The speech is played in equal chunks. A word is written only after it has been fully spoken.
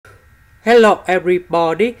Hello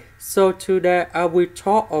everybody, so today I will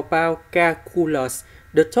talk about calculus.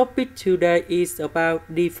 The topic today is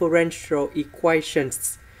about differential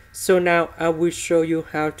equations. So now I will show you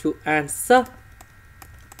how to answer.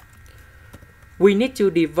 We need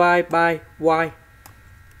to divide by y.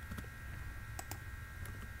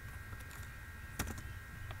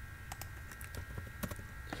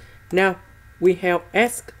 Now we have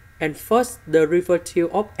x and first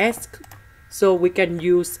derivative of x. So we can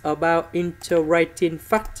use about integrating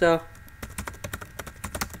factor.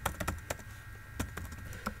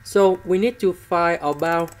 So we need to find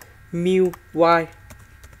about mu y.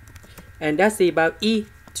 And that's about e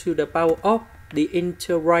to the power of the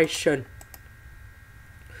integration.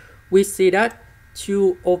 We see that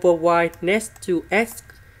 2 over y next to x.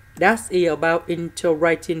 That's about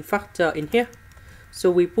integrating factor in here.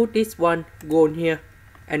 So we put this one gone here.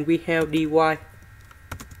 And we have dy.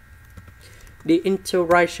 The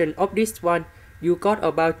integration of this one, you got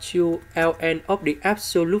about 2 ln of the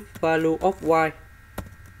absolute value of y.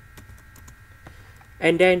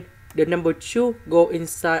 And then the number 2 go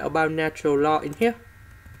inside about natural log in here.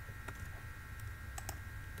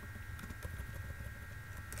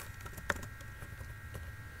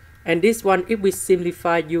 And this one, if we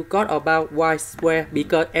simplify, you got about y squared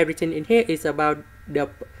because everything in here is about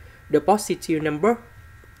the positive number.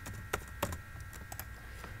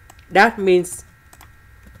 That means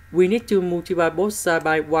we need to multiply both sides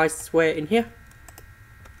by y squared in here.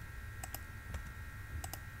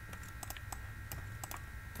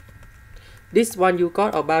 This one you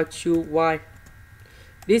got about 2y.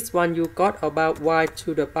 This one you got about y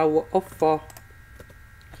to the power of 4.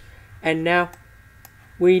 And now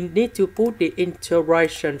we need to put the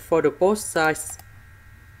integration for the both sides.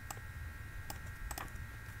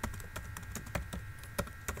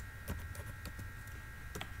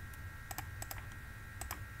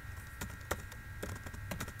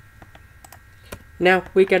 Now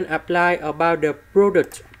we can apply about the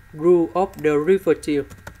product rule of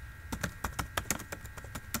derivative.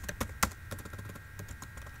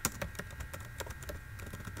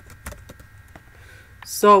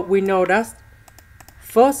 So we know that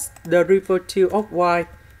first derivative of y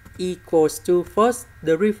equals to first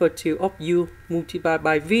derivative of u multiplied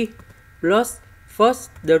by v plus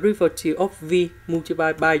first derivative of v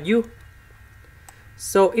multiplied by u.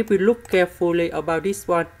 So if we look carefully about this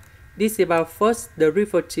one, this is about first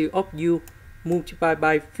derivative of u multiplied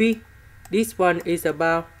by v. This one is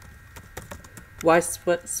about y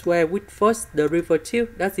squared with first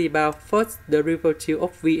derivative. That's about first derivative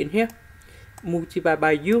of v in here multiplied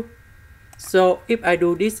by u. So if I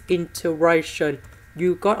do this integration,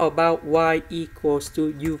 you got about y equals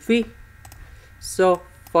to uv. So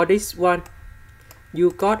for this one,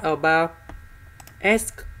 you got about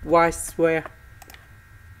sy squared.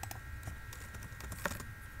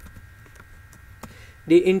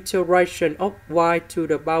 The integration of y to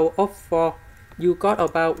the power of 4, you got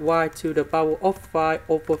about y to the power of 5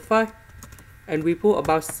 over 5. And we put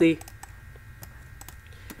about c.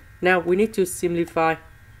 Now we need to simplify.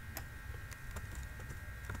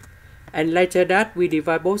 And later that we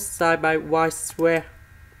divide both sides by y squared.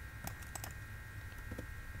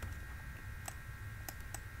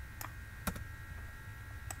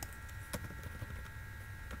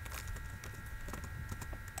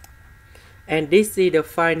 And this is the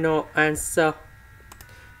final answer.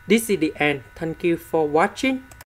 This is the end. Thank you for watching.